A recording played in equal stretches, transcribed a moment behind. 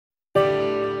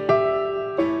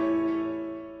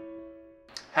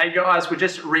Hey guys, we're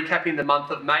just recapping the month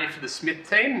of May for the Smith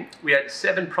team. We had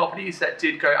 7 properties that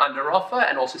did go under offer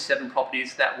and also 7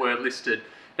 properties that were listed.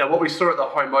 Now what we saw at the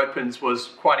home opens was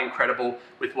quite incredible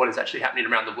with what is actually happening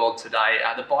around the world today.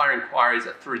 The buyer inquiries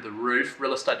are through the roof.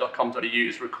 Realestate.com.au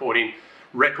is recording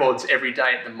records every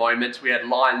day at the moment. We had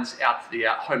lines out the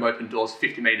home open doors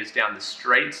 50 metres down the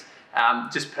street.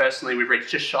 Just personally, we've reached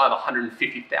just shy of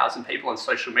 150,000 people on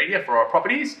social media for our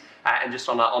properties, and just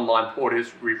on our online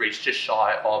portals, we've reached just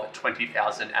shy of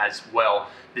 20,000 as well.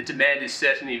 The demand is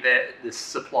certainly there. The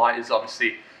supply is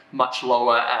obviously much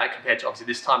lower compared to obviously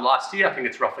this time last year. I think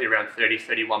it's roughly around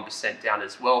 30–31% down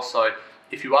as well. So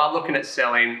if you are looking at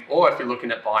selling, or if you're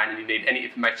looking at buying and you need any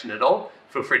information at all,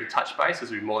 feel free to touch base, as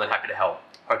we'd be more than happy to help.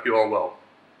 Hope you're all well.